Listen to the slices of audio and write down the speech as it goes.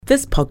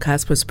This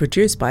podcast was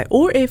produced by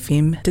OAR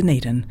FM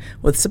Dunedin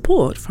with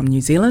support from New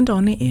Zealand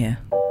On the Air.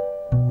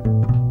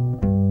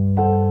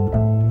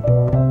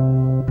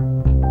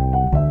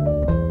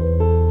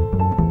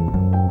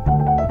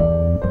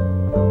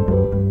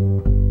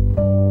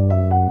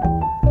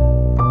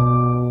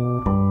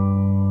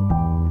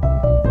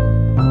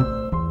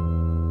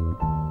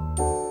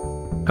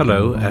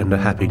 Hello and a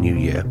Happy New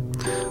Year.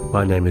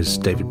 My name is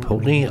David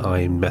Poultney.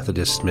 I'm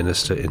Methodist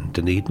minister in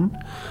Dunedin.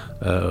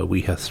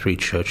 We have three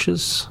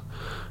churches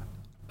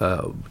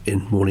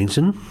in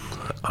Mornington,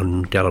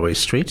 on Galloway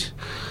Street,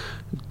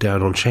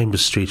 down on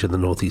Chambers Street in the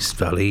North East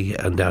Valley,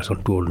 and out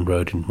on Gordon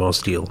Road in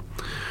Mosgiel.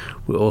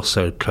 We're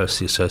also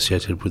closely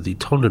associated with the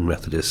Tondon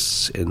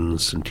Methodists in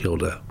St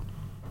Kilda.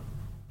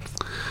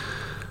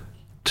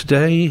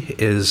 Today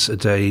is a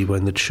day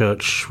when the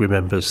church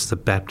remembers the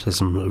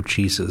baptism of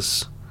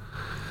Jesus,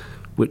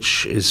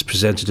 which is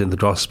presented in the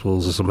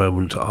Gospels as a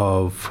moment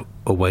of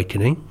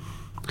awakening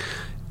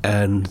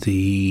and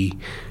the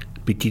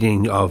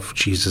beginning of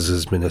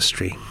Jesus'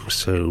 ministry.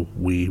 So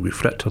we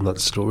reflect on that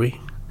story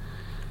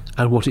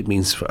and what it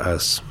means for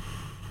us.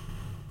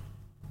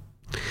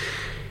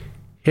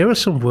 Here are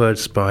some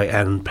words by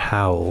Anne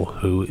Powell,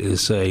 who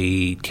is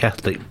a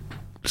Catholic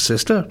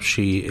sister.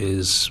 She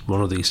is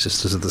one of the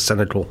Sisters of the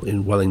Cenacle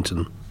in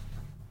Wellington.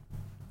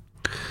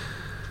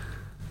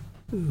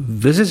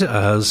 Visit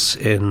us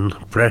in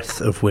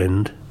breath of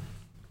wind,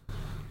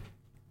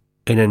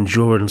 in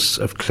endurance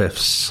of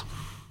cliffs,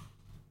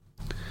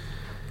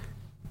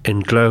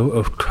 in glow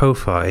of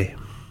Ko-Fi,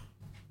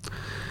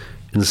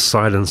 in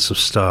silence of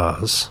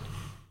stars,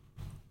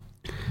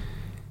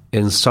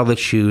 in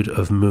solitude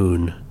of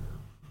moon,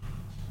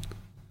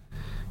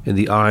 in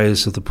the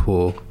eyes of the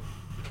poor,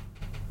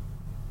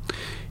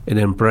 in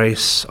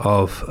embrace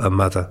of a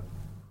mother,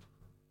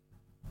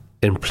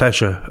 in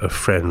pleasure of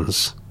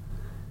friends,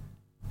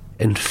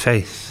 in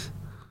faith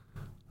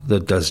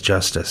that does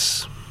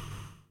justice.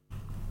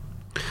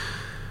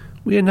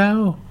 We are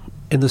now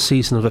in the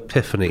season of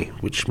Epiphany,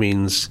 which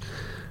means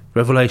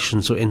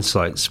revelations or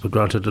insights were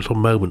granted little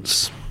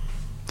moments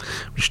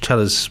which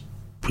tell us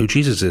who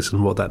Jesus is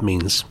and what that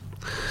means.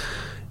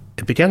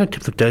 It began a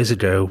couple of days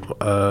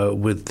ago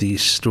with the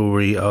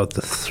story of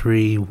the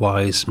three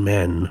wise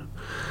men.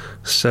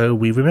 So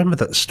we remember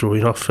that story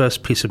in our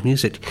first piece of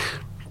music.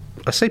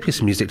 I say piece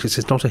of music because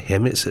it's not a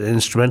hymn, it's an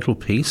instrumental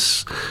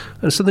piece,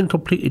 and something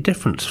completely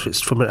different. It's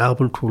from an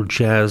album called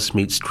Jazz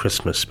Meets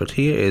Christmas, but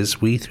here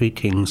is We Three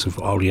Kings of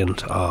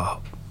Orient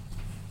Are.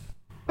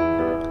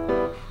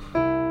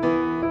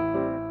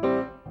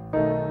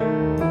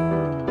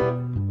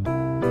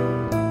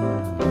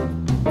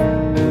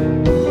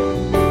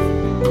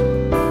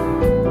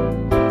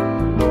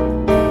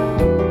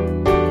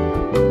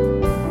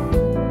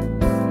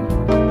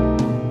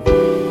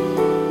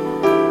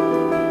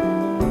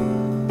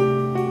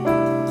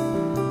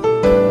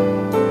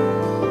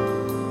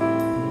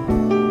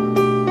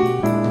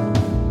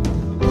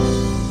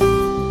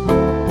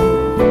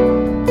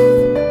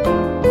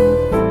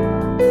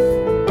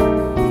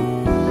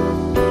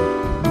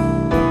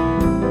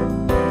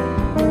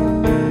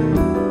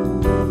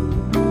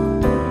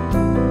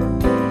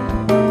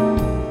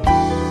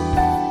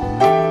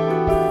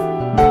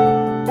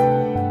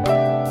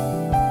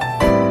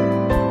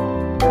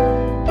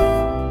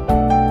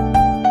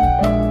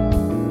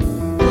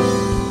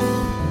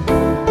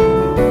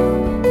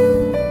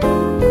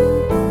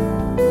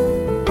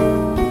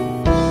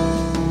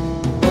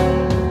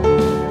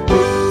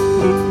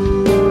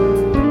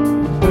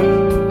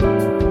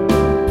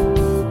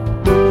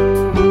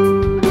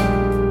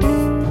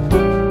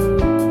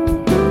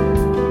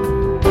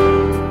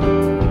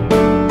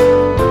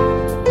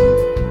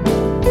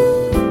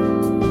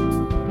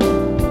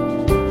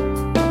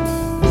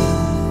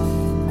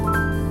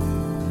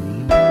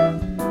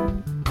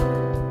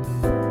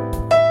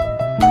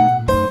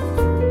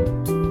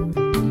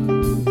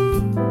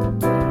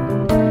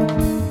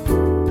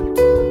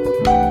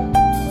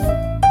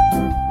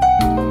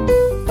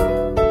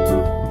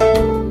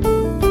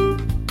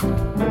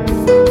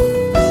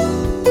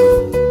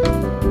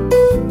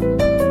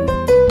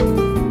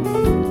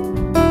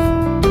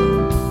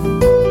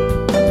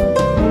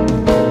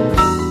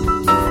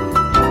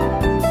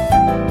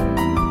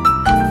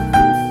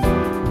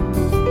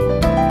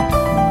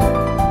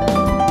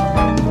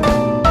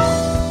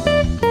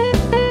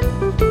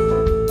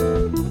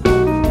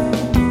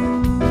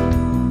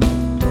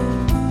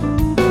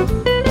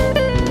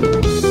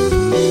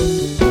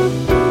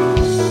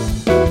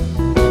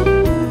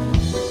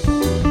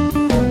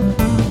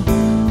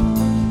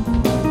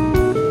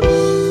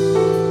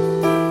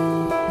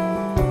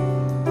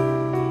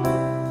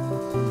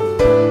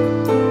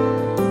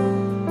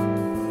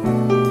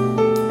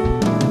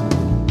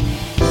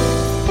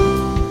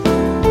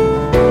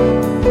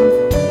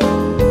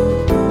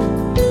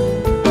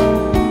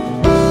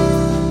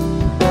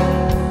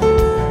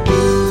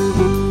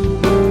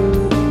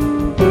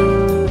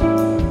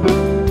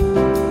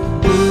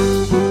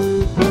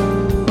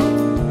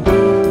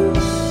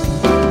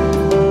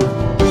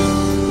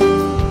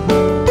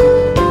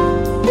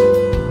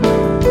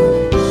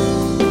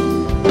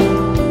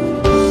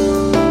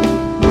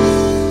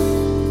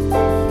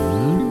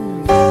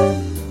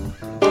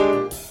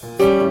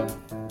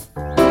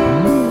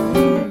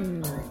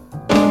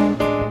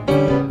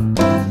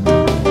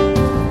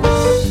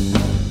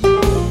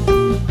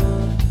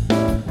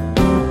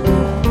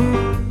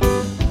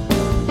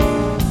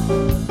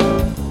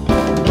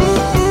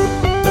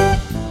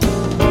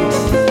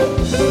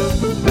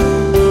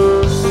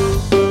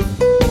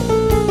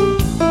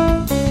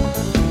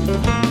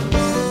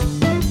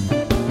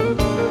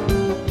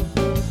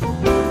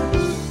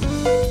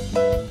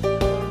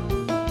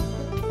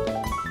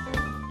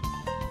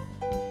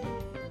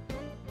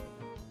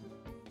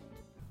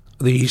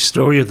 The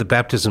story of the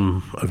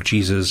baptism of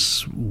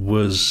Jesus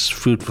was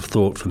food for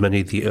thought for many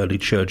of the early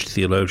church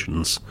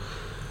theologians.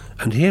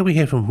 And here we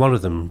hear from one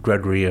of them,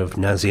 Gregory of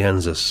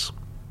Nazianzus.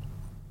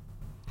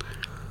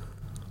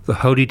 The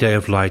holy day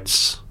of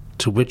lights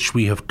to which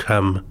we have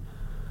come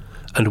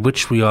and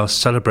which we are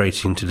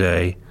celebrating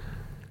today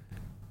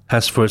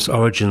has for its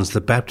origins the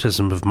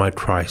baptism of my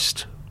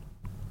Christ,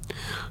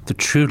 the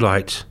true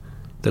light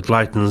that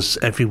lightens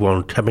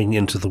everyone coming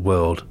into the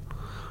world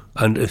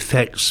and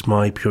effects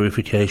my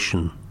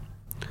purification.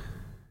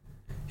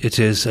 It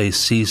is a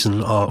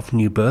season of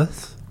new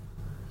birth.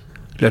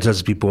 Let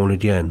us be born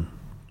again.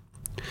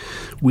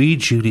 We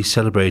duly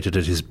celebrated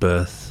at his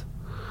birth.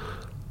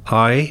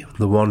 I,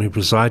 the one who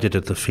presided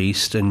at the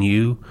feast, and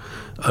you,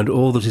 and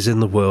all that is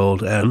in the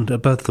world and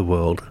above the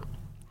world.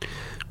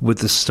 With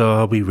the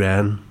star we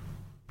ran,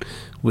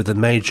 with the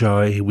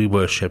Magi we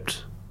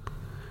worshipped,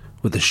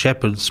 with the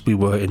shepherds we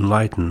were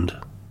enlightened.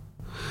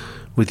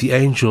 With the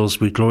angels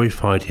we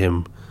glorified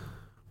him,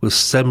 with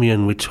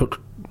Simeon we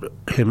took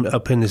him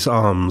up in his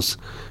arms,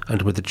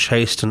 and with the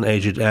chaste and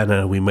aged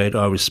Anna we made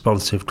our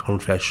responsive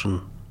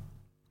confession.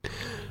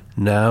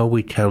 Now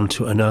we come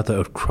to another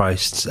of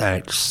Christ's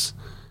acts,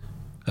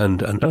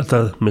 and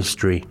another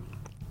mystery.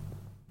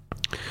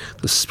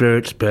 The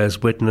Spirit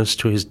bears witness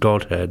to his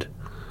Godhead,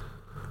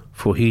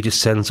 for he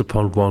descends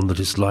upon one that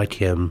is like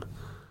him,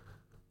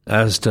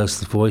 as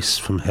does the voice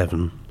from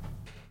heaven.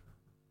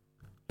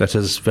 Let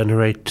us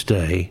venerate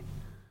today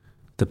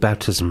the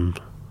baptism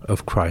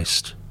of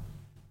Christ.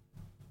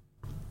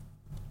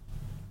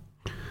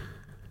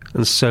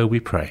 And so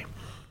we pray.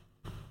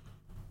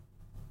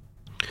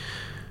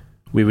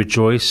 We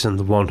rejoice in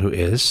the one who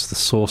is the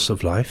source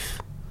of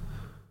life,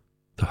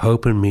 the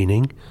hope and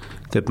meaning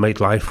that make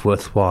life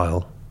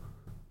worthwhile,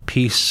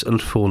 peace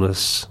and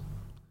fullness,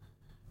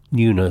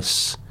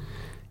 newness,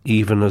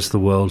 even as the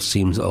world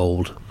seems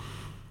old.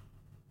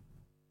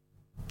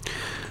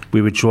 We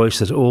rejoice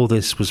that all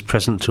this was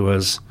present to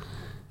us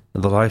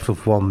in the life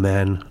of one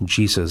man,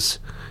 Jesus,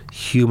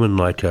 human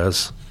like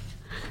us,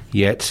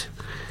 yet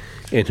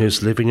in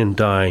whose living and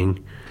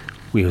dying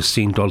we have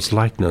seen God's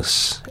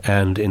likeness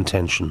and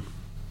intention.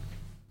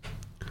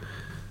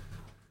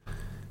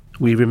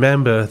 We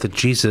remember that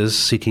Jesus,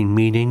 seeking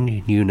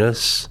meaning,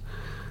 newness,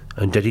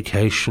 and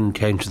dedication,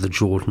 came to the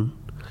Jordan,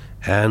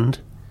 and,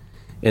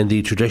 in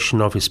the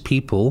tradition of his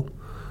people,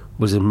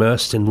 was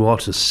immersed in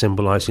waters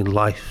symbolizing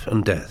life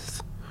and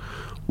death,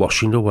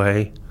 washing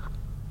away,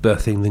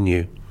 birthing the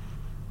new.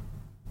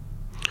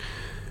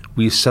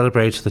 We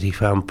celebrate that he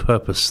found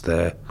purpose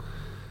there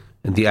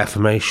in the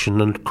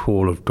affirmation and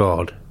call of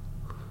God,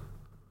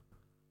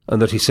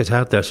 and that he set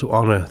out there to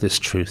honour this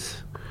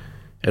truth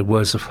in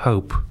words of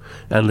hope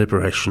and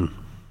liberation,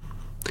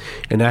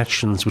 in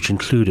actions which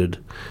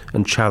included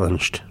and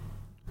challenged,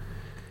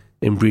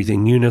 in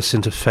breathing newness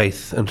into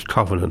faith and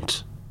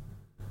covenant.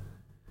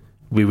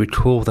 We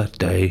recall that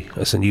day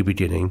as a new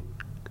beginning.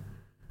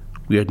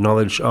 We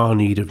acknowledge our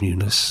need of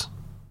newness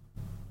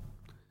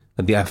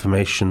and the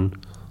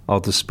affirmation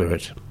of the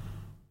Spirit.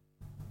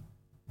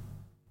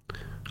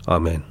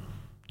 Amen.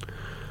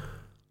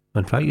 I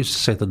invite you to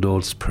say the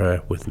Lord's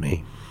Prayer with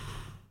me.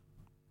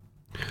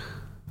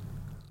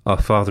 Our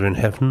Father in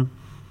heaven,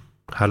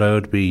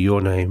 hallowed be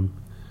your name.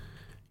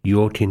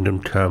 Your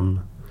kingdom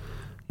come.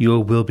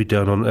 Your will be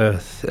done on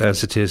earth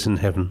as it is in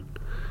heaven.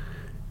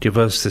 Give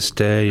us this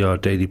day our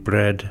daily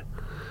bread.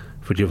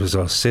 Forgive us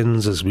our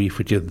sins as we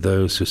forgive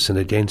those who sin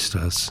against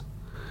us.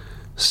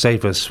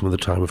 Save us from the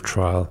time of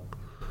trial,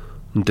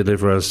 and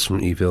deliver us from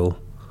evil.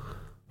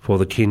 For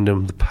the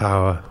kingdom, the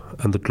power,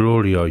 and the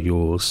glory are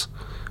yours,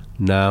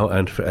 now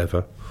and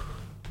forever.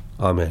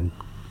 Amen.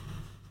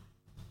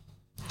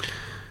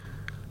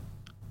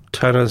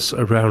 Turn us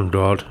around,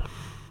 God,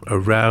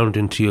 around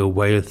into your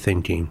way of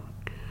thinking,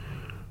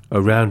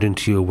 around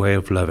into your way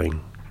of loving.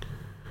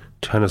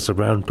 Turn us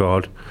around,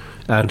 God,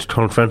 and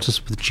confront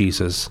us with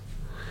Jesus.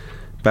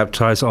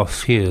 Baptize our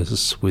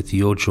fears with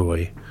your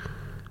joy.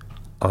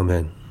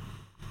 Amen.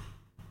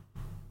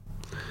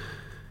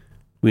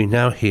 We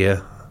now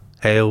hear,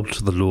 Hail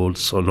to the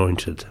Lord's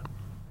Anointed.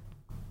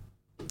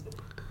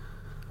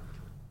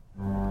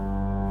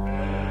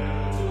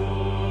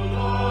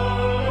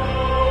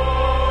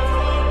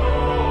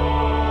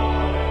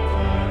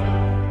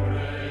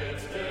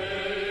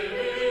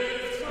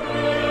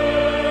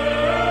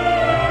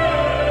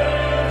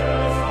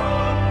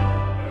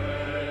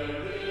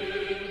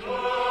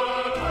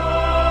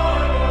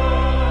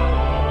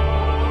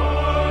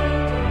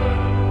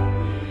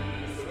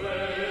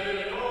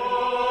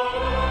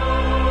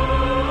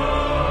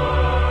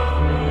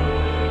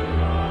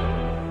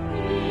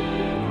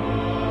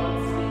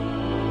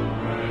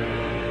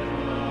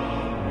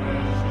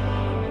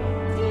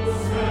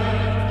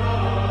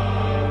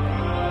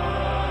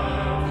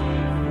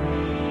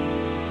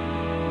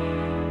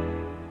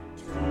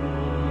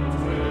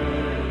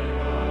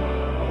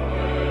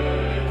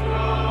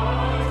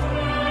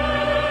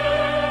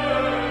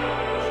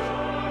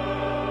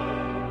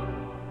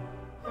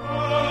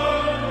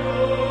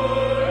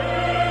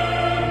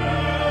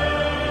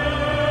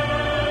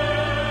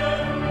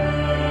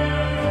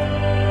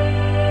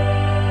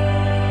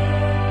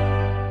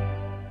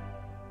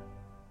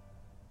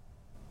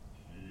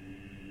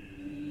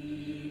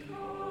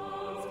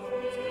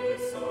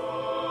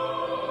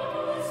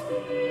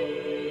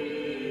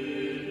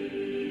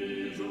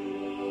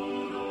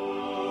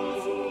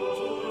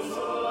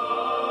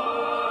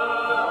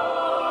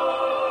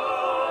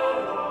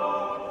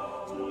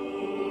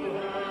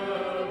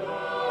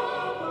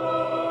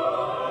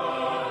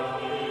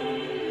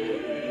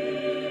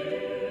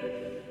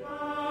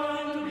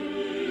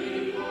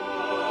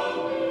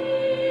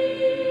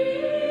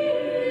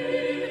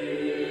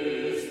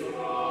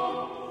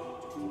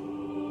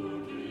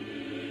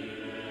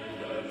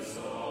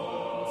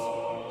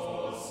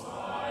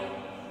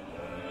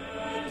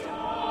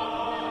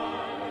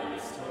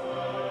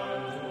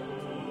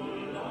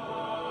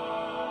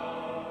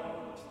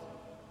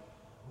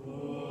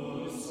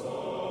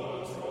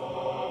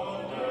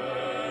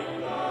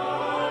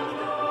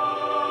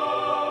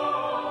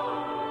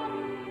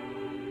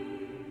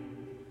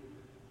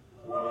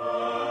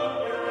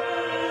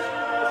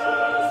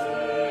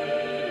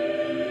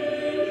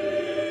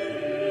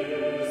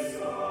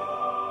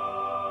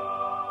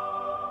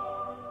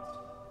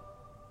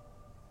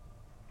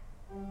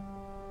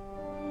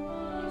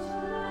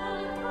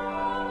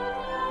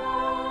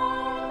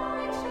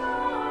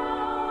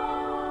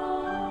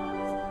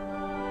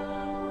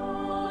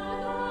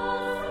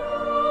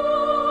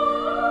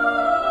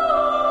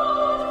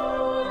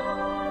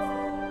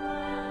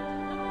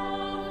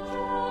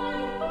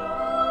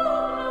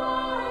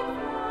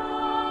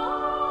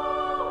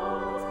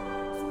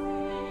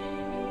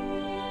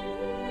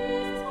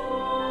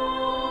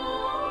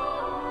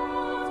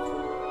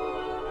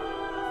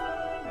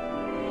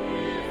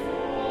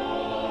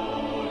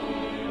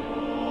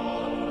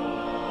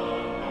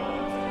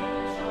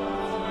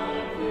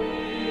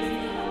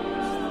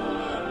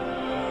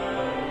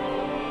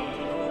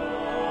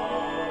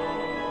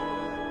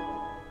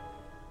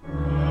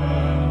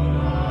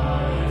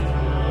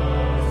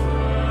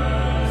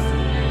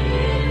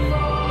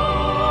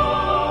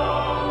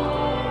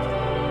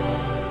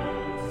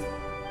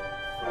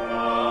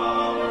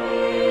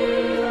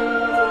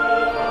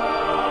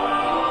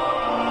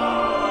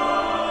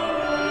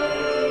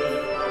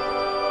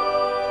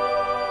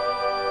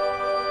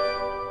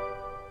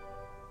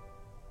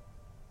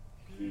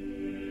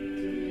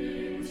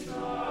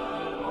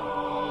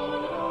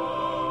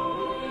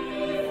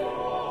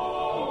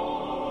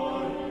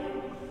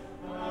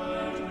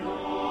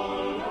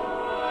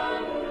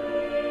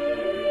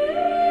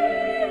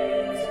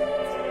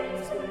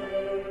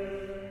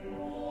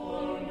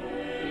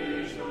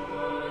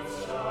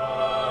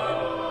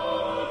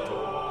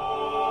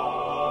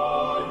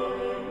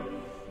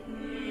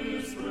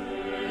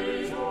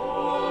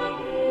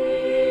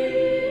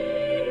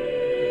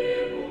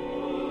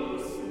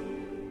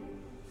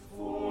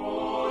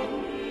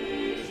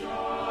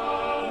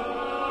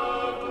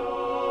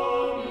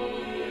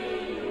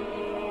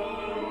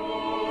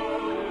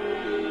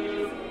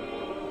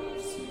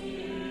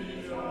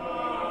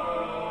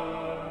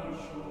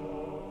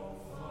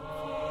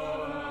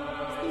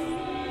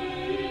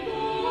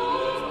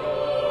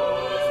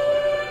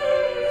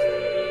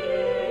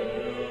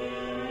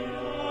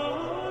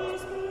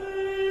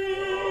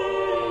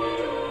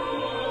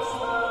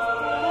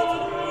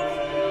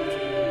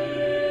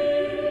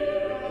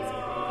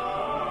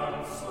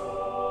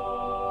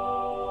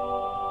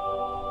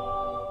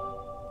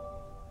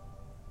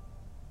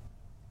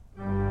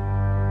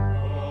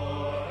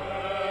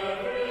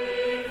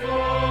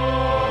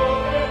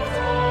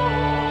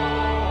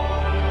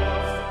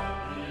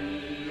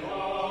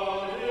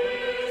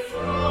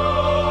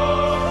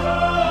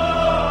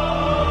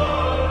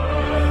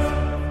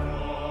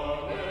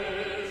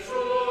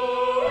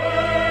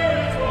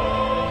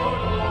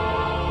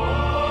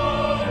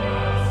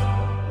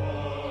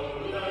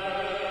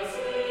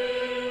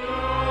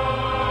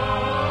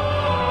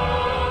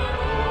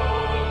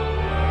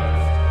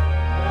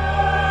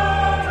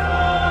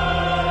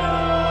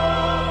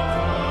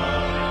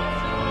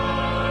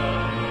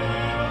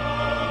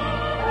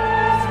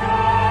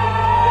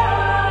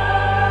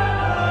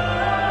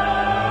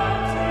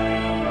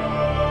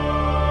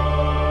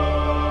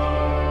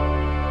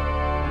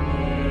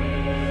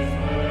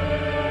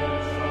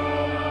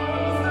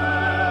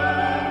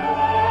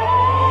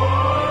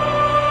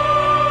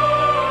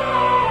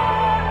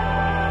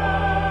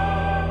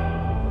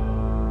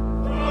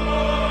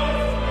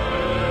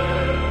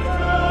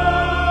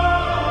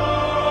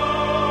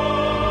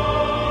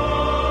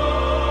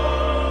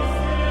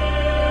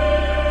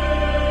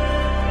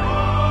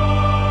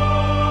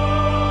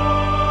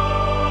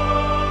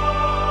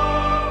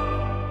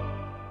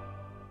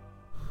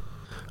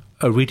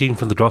 A reading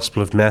from the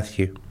Gospel of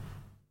Matthew.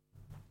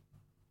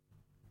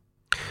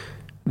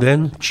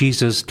 Then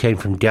Jesus came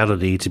from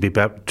Galilee to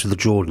the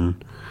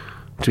Jordan,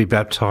 to be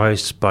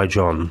baptized by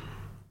John.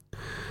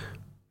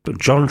 But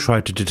John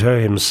tried to deter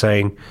him,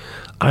 saying,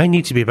 "I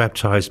need to be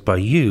baptized by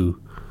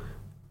you,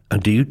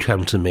 and do you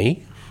come to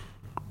me?"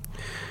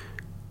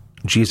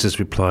 Jesus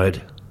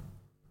replied,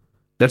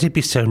 "Let it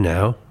be so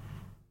now.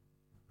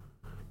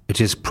 It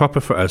is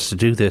proper for us to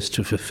do this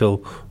to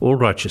fulfill all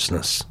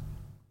righteousness."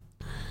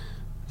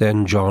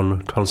 Then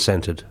John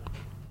consented.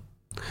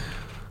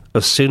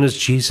 As soon as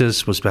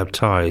Jesus was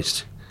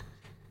baptized,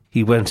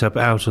 he went up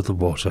out of the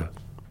water.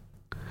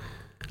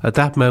 At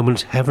that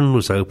moment heaven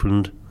was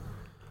opened,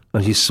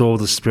 and he saw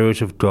the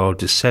Spirit of God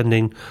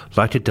descending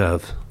like a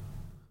dove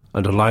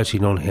and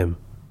alighting on him.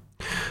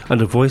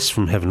 And a voice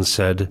from heaven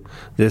said,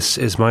 "This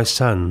is my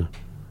Son,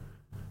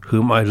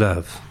 whom I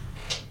love.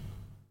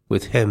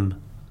 With him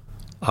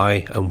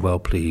I am well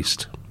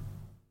pleased."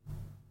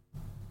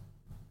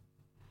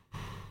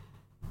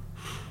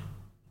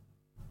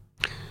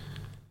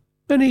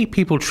 Many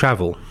people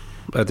travel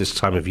at this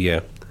time of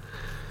year,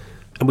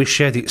 and we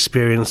share the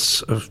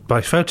experience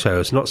by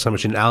photos, not so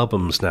much in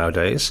albums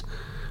nowadays,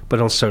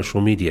 but on social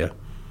media.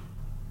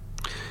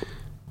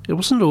 It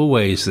wasn't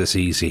always this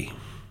easy.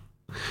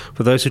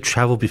 For those who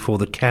travelled before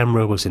the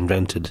camera was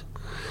invented,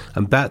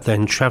 and back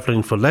then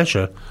travelling for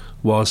leisure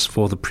was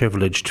for the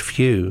privileged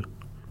few.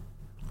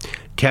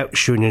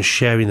 Capturing and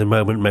sharing the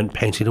moment meant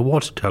painting a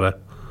watercolour.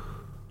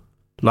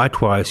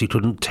 Likewise, you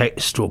couldn't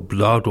text or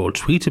blog or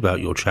tweet about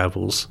your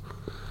travels,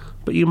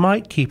 but you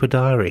might keep a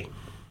diary.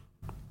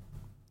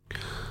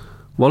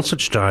 One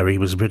such diary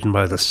was written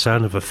by the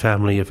son of a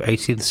family of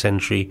 18th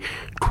century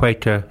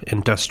Quaker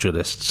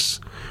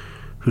industrialists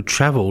who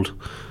travelled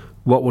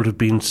what would have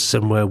been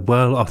somewhere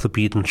well off the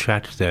beaten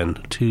track then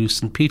to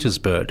St.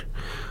 Petersburg,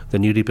 the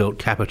newly built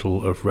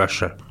capital of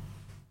Russia.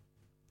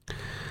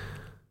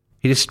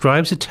 He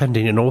describes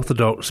attending an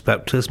Orthodox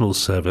baptismal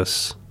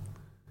service.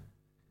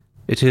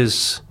 It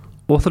is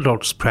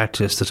Orthodox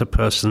practice that a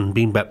person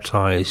being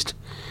baptized,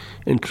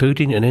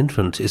 including an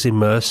infant, is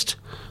immersed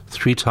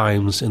 3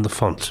 times in the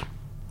font.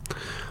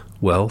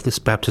 Well, this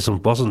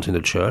baptism wasn't in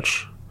a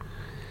church.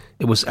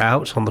 It was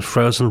out on the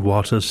frozen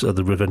waters of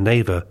the river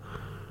Neva,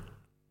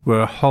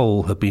 where a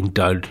hole had been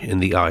dug in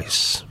the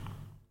ice.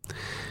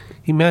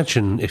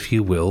 Imagine, if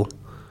you will,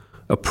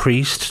 a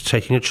priest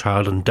taking a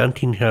child and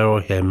dunking her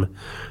or him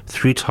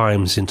 3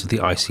 times into the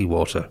icy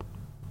water.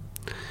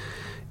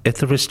 If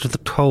the risk of the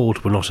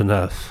cold were not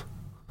enough,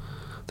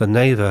 the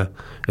Neva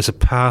is a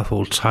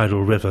powerful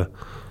tidal river,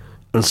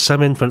 and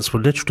some infants were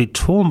literally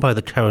torn by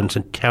the current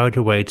and carried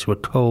away to a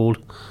cold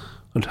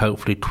and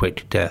hopefully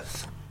quick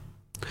death.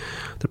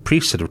 The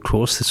priest said, of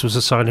course, this was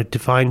a sign of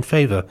divine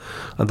favour,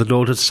 and the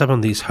Lord had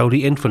summoned these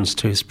holy infants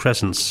to his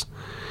presence.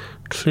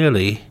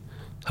 Clearly,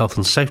 health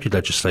and safety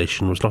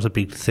legislation was not a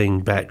big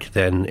thing back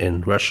then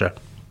in Russia.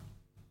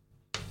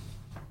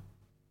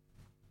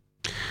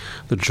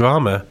 The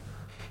drama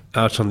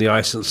out on the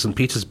ice at St.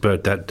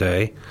 Petersburg that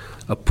day,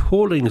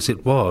 appalling as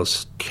it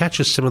was,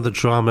 catches some of the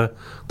drama,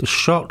 the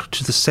shock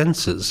to the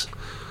senses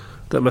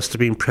that must have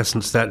been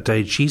present that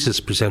day Jesus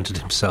presented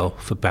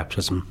himself for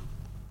baptism.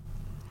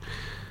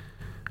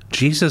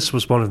 Jesus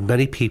was one of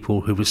many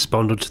people who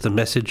responded to the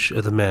message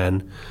of the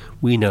man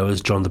we know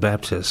as John the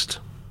Baptist,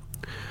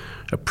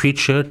 a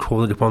preacher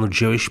calling upon the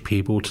Jewish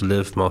people to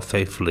live more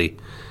faithfully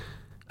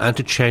and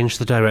to change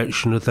the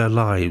direction of their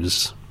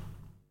lives.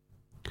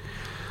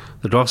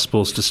 The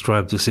Gospels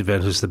describe this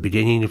event as the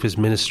beginning of his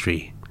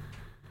ministry,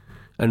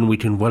 and we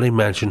can well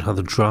imagine how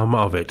the drama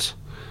of it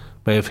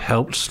may have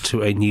helped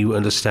to a new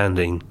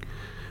understanding,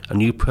 a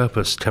new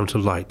purpose come to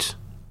light,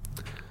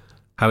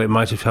 how it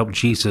might have helped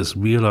Jesus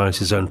realize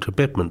his own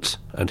commitment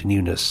and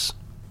newness.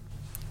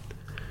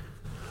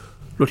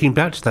 Looking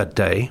back to that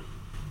day,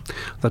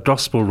 the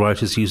Gospel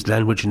writers used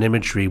language and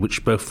imagery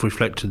which both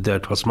reflected their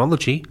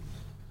cosmology,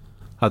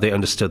 how they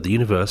understood the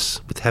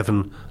universe, with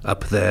heaven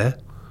up there,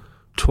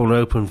 torn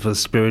open for the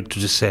Spirit to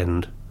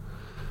descend,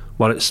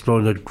 while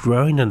exploring a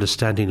growing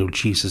understanding of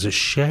Jesus as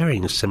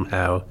sharing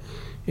somehow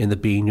in the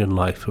being and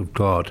life of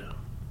God.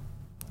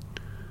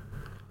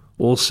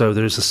 Also,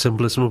 there is the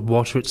symbolism of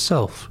water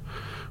itself.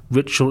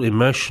 Ritual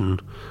immersion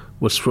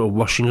was for a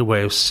washing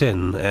away of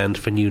sin and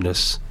for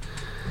newness.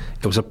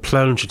 It was a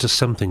plunge into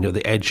something at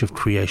the edge of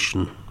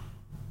creation.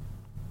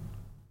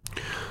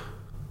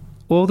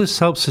 All this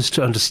helps us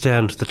to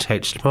understand the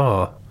text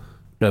more.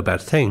 No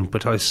bad thing,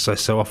 but as I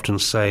so often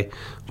say,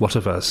 what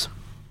of us?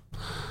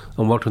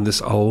 And what can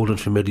this old and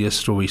familiar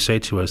story say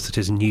to us that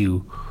is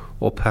new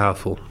or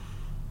powerful?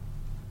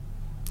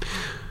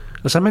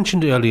 As I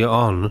mentioned earlier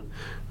on,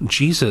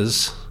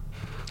 Jesus,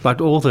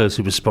 like all those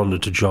who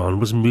responded to John,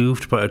 was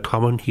moved by a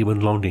common human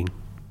longing,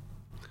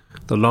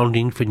 the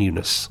longing for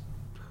newness,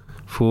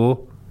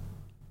 for,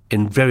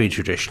 in very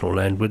traditional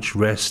language,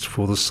 rest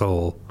for the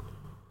soul,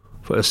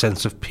 for a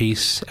sense of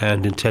peace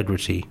and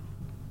integrity.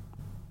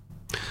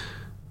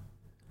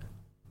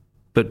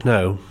 But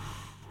no,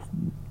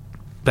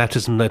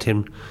 baptism led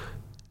him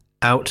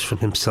out from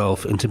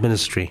himself into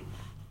ministry.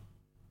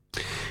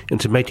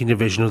 into making a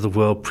vision of the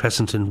world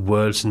present in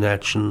words and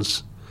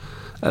actions,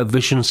 a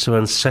vision so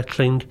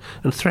unsettling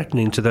and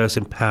threatening to those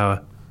in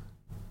power,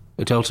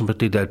 it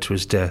ultimately led to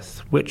his death,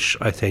 which,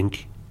 I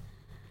think,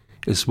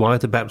 is why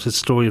the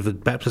story of the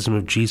baptism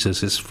of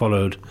Jesus is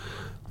followed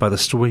by the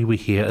story we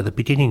hear at the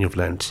beginning of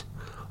Lent,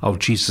 of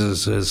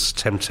Jesus'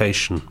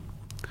 temptation.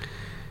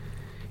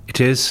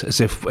 It is as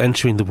if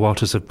entering the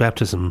waters of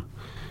baptism,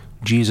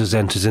 Jesus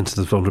enters into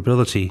the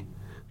vulnerability,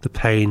 the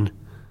pain,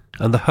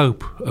 and the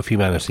hope of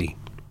humanity.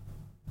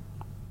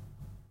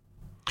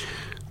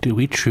 Do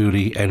we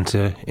truly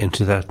enter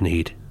into that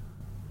need?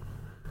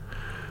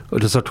 Or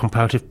does our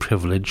comparative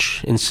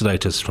privilege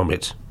insulate us from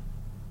it?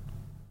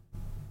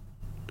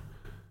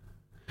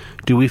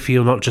 Do we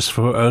feel not just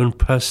for our own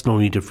personal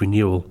need of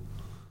renewal,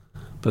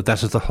 but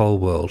that of the whole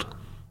world?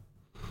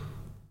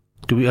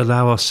 Do we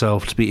allow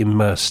ourselves to be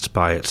immersed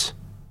by it?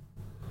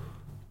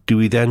 Do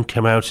we then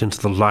come out into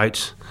the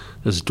light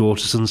as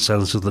daughters and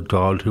sons of the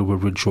God who will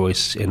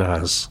rejoice in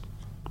us?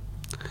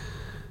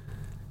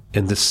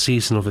 In this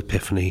season of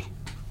Epiphany,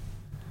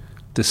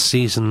 this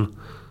season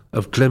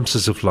of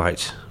glimpses of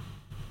light,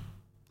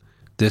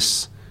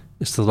 this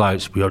is the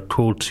light we are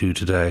called to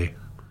today.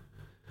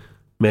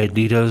 May it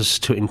lead us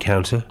to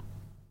encounter,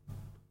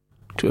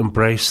 to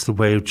embrace the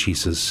way of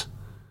Jesus,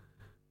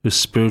 whose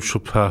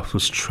spiritual path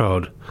was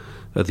trod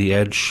at the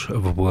edge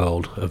of a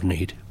world of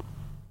need.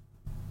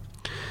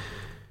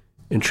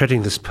 In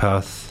treading this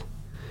path,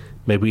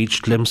 may we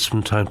each glimpse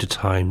from time to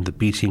time the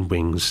beating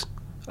wings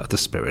of the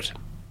Spirit.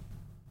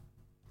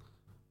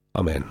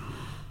 Amen.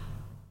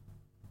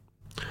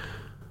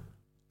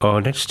 Our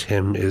next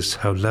hymn is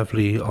How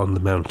Lovely on the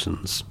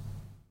Mountains.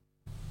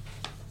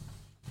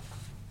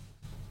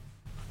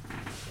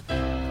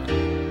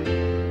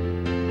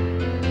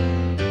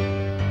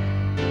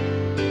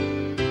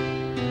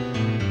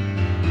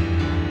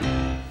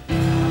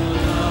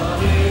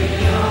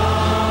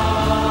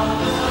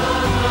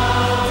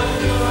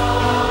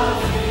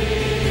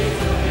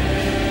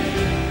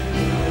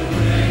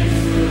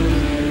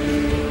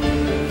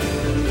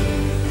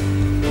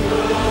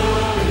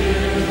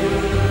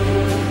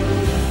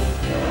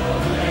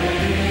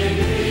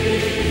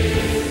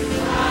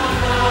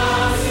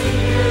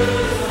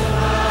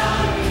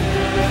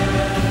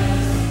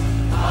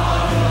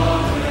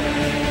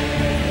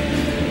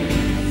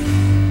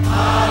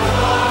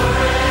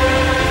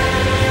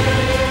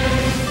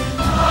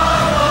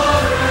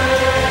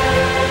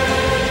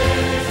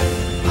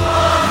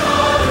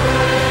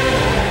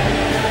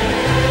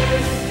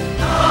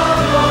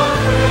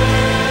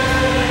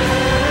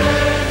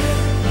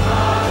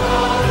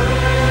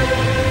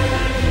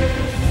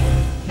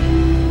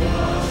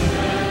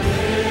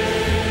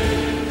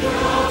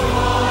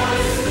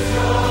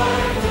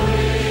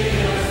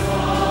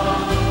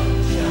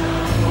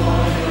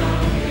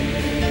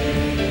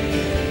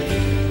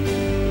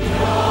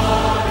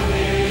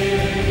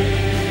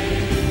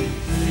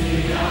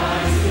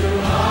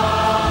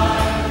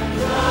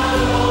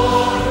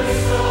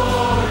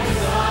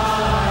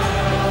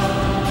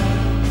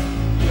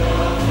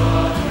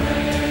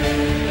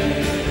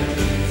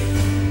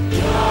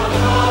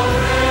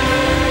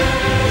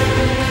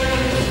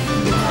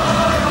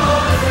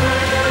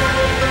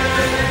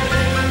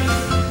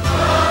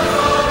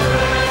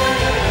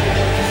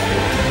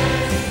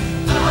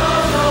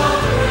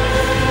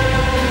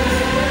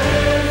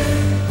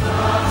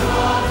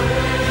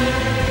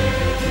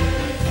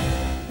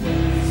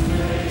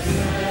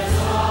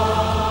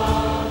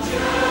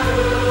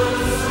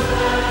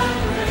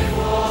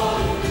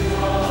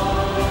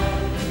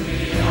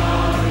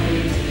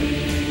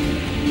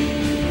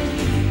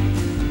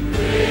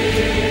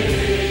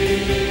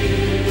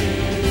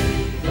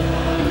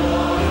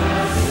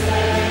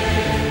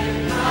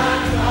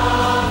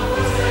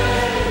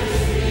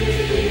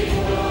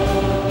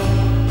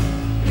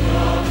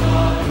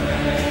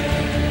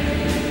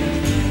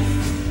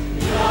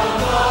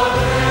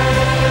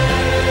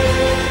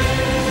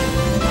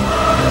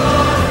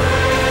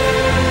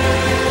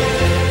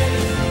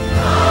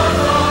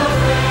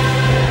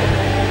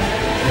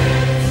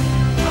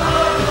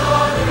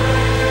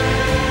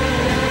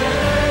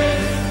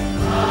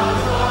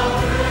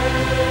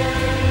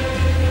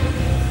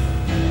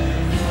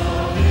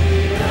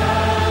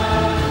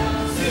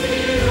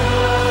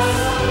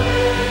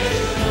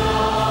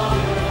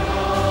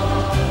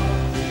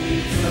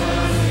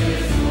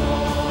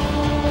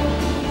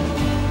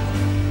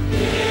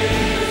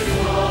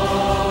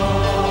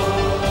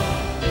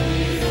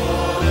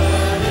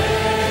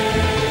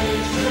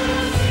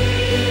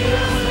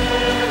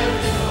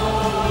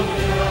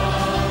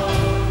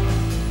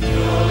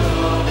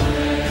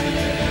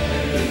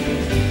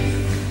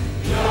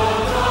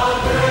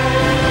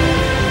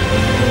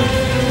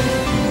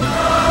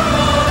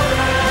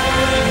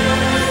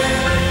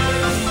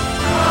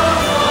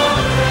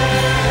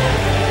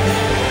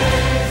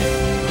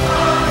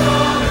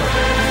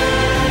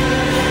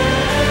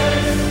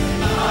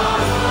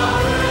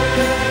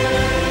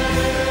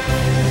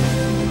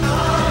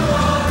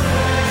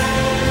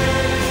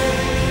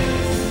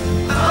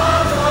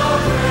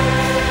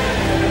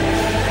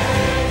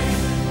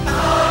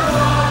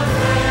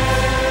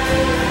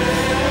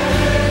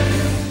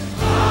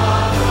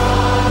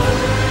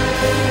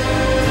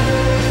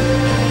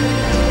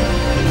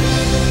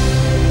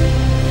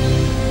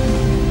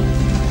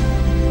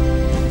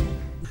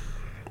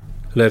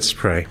 Let's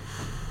pray.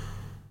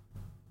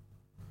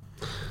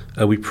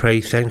 And we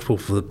pray thankful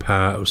for the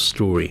power of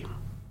story,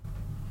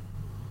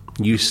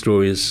 new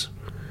stories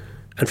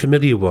and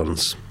familiar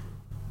ones.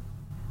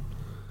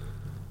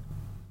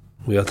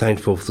 We are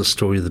thankful for the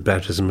story of the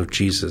baptism of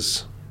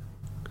Jesus.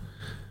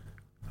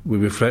 We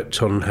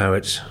reflect on how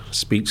it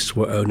speaks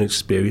to our own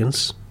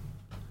experience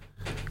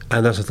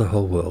and that of the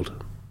whole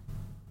world.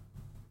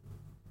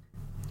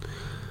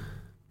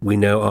 We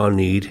know our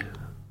need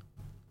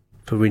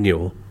for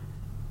renewal.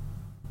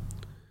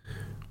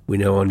 We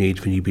know our need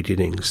for new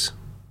beginnings,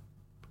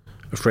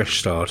 a fresh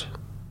start,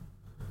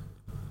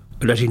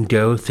 a letting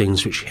go of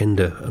things which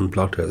hinder and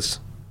block us.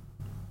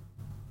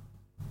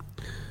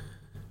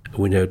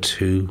 We know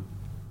too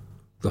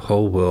the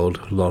whole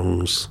world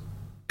longs,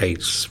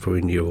 aches for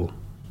renewal.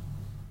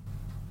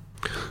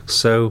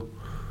 So,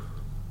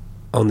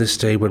 on this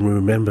day when we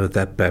remember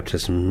that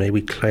baptism, may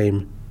we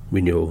claim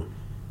renewal.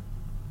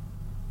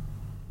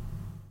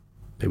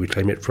 May we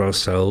claim it for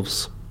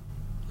ourselves.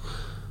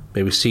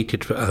 May we seek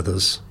it for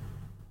others.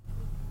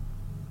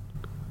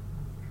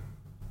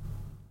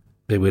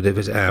 May we live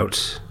it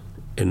out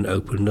in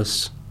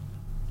openness,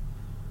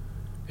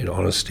 in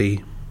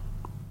honesty,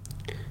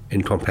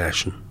 in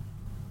compassion.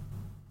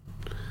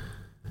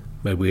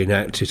 May we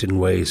enact it in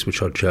ways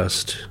which are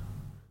just,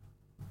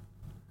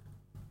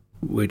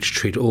 which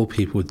treat all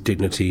people with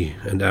dignity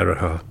and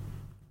araha,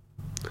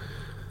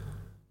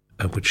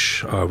 and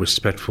which are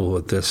respectful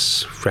of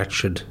this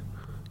fractured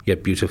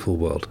yet beautiful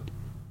world.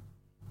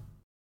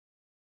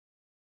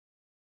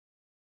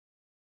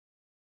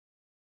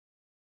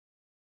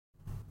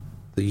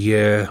 The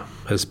year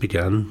has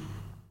begun.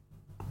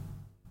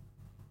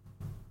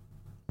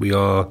 We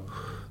are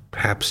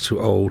perhaps too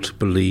old to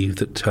believe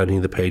that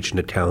turning the page in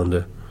the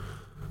calendar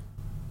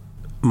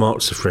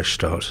marks a fresh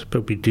start,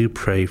 but we do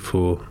pray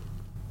for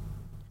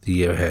the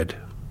year ahead.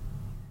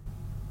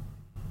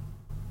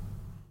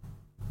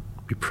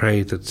 We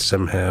pray that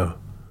somehow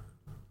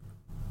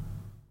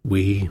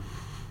we,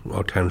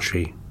 our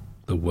country,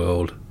 the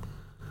world,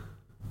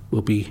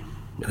 will be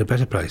in a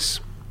better place.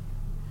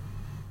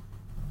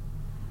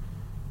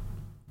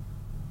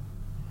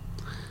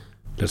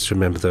 Let's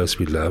remember those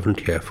we love and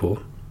care for,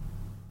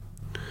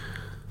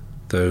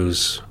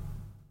 those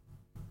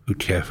who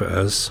care for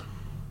us,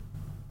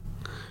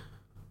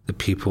 the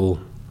people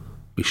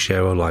we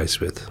share our lives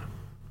with.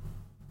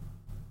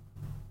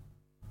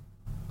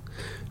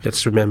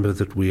 Let's remember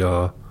that we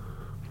are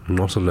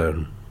not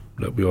alone,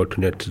 that we are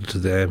connected to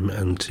them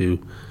and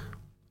to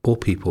all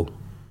people.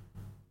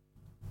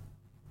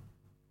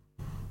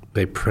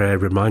 May prayer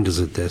remind us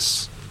of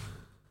this.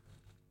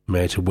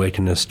 May it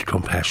awaken us to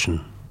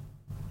compassion,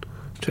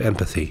 to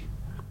empathy,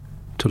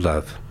 to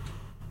love.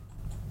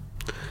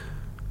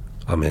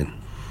 Amen.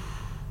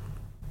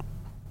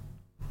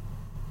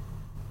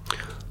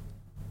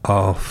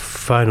 Our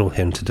final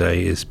hymn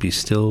today is Be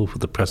Still for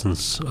the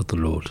Presence of the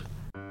Lord.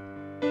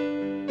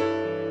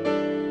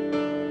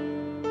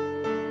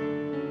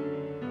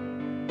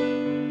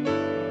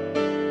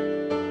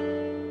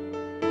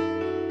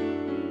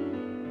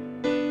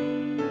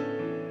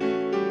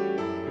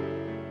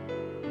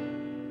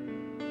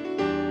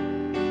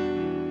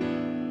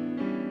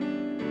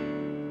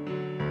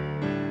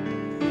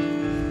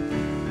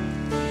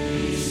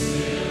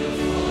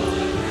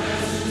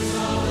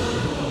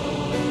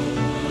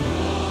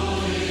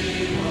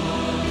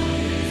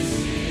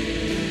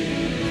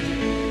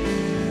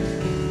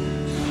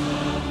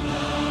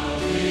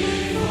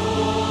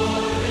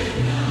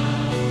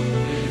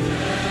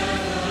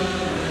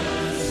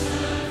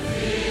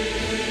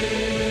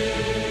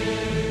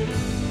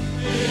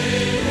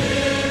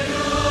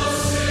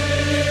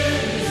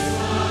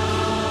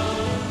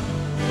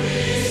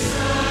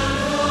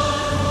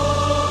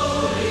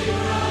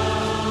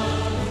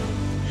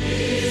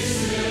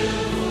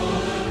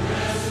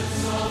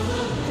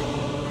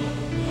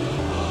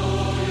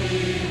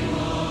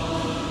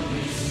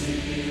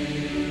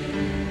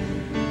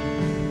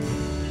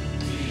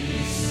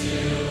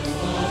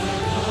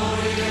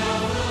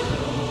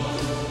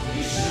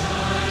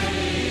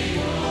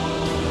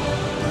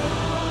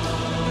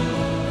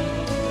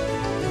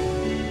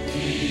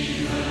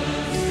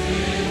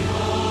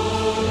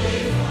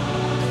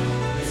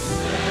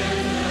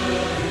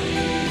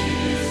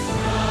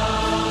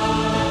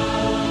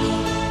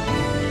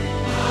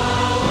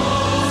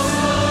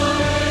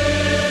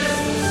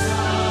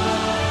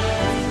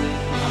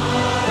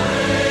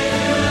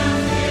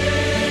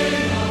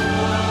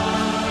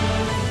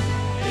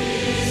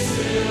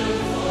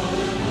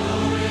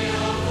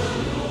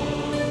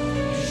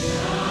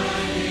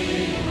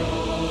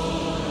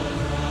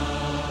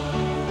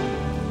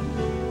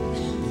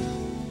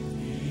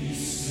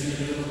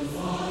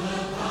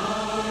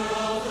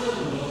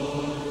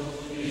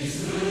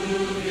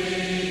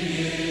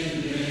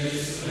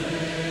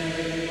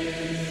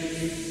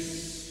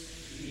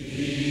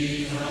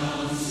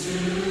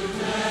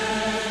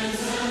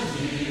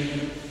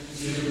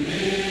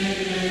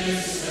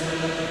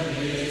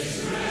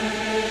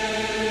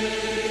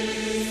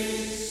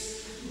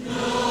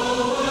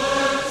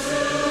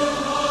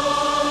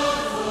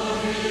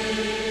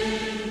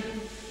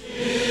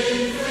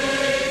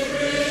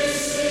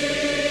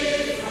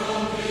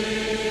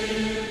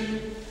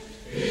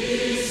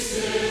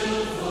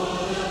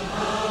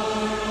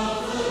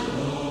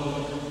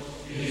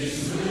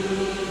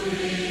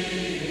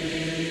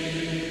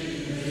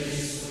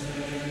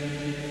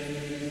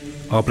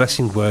 Our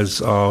blessing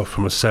words are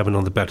from a sermon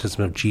on the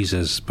baptism of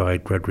Jesus by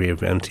Gregory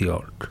of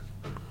Antioch.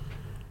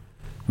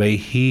 May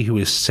he who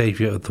is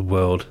Saviour of the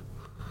world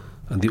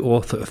and the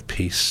author of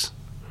peace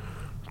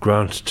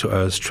grant to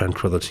us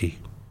tranquillity.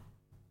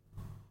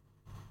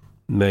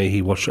 May he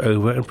watch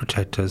over and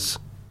protect us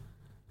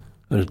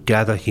and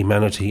gather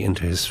humanity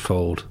into his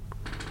fold.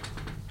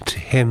 To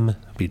him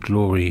be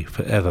glory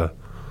forever.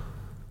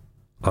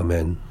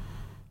 Amen.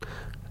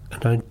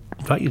 And I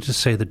invite you to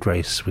say the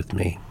grace with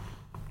me.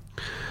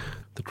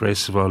 The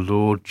grace of our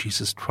Lord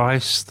Jesus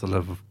Christ, the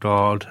love of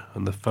God,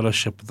 and the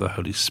fellowship of the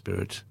Holy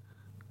Spirit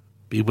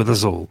be with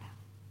us all.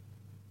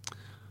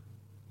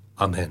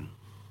 Amen.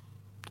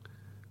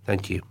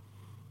 Thank you.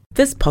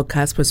 This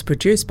podcast was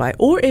produced by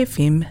OAR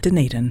FM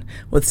Dunedin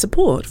with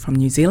support from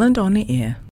New Zealand On the Air.